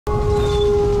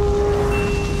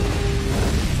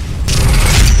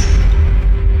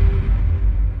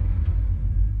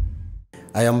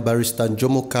I am Barrister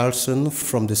Njoku Carlson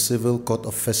from the Civil Court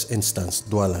of First Instance,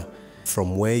 Douala,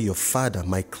 from where your father,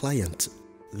 my client,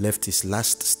 left his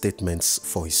last statements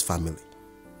for his family.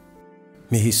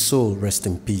 May his soul rest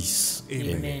in peace.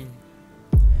 Amen.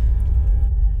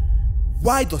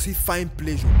 Why does he find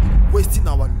pleasure in wasting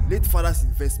our late father's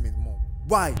investment, Mom?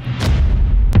 Why?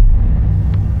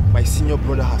 My senior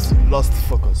brother has lost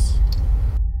focus.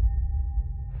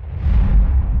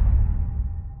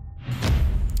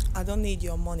 I don't need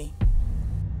your money.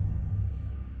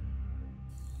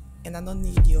 And I don't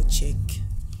need your check.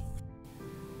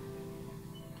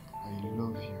 I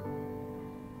love you.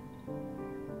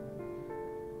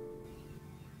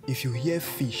 If you hear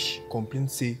fish complain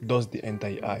say does the enter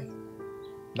eye,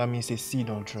 that means a sea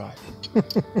don't dry.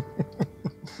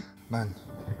 Man,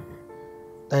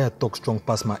 that talk strong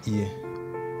past my ear.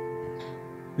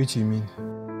 Which you mean?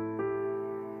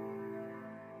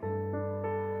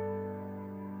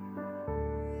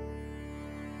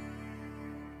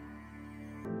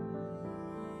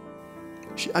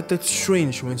 She acted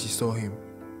strange when she saw him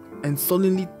and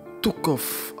suddenly took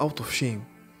off out of shame.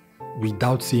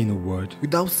 Without saying a word?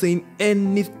 Without saying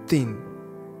anything.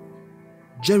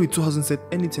 Jerry too hasn't said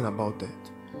anything about that.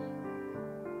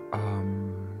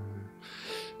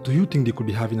 Do you think they could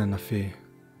be having an affair?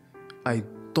 I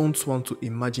don't want to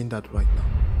imagine that right now.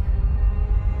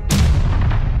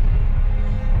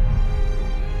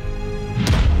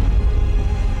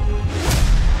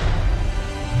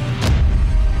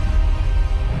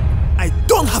 I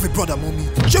don't have a brother, Mommy.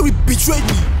 Jerry betrayed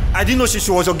me. I didn't know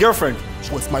she was your girlfriend.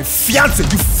 She was my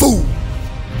fiancée, you fool!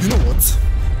 You know what?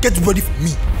 Get ready for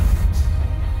me.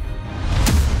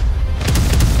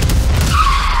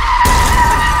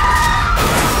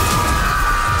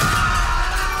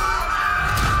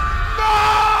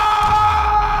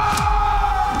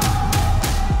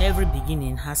 Every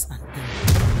beginning has an end.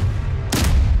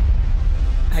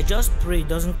 I just pray it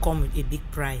doesn't come with a big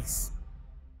price.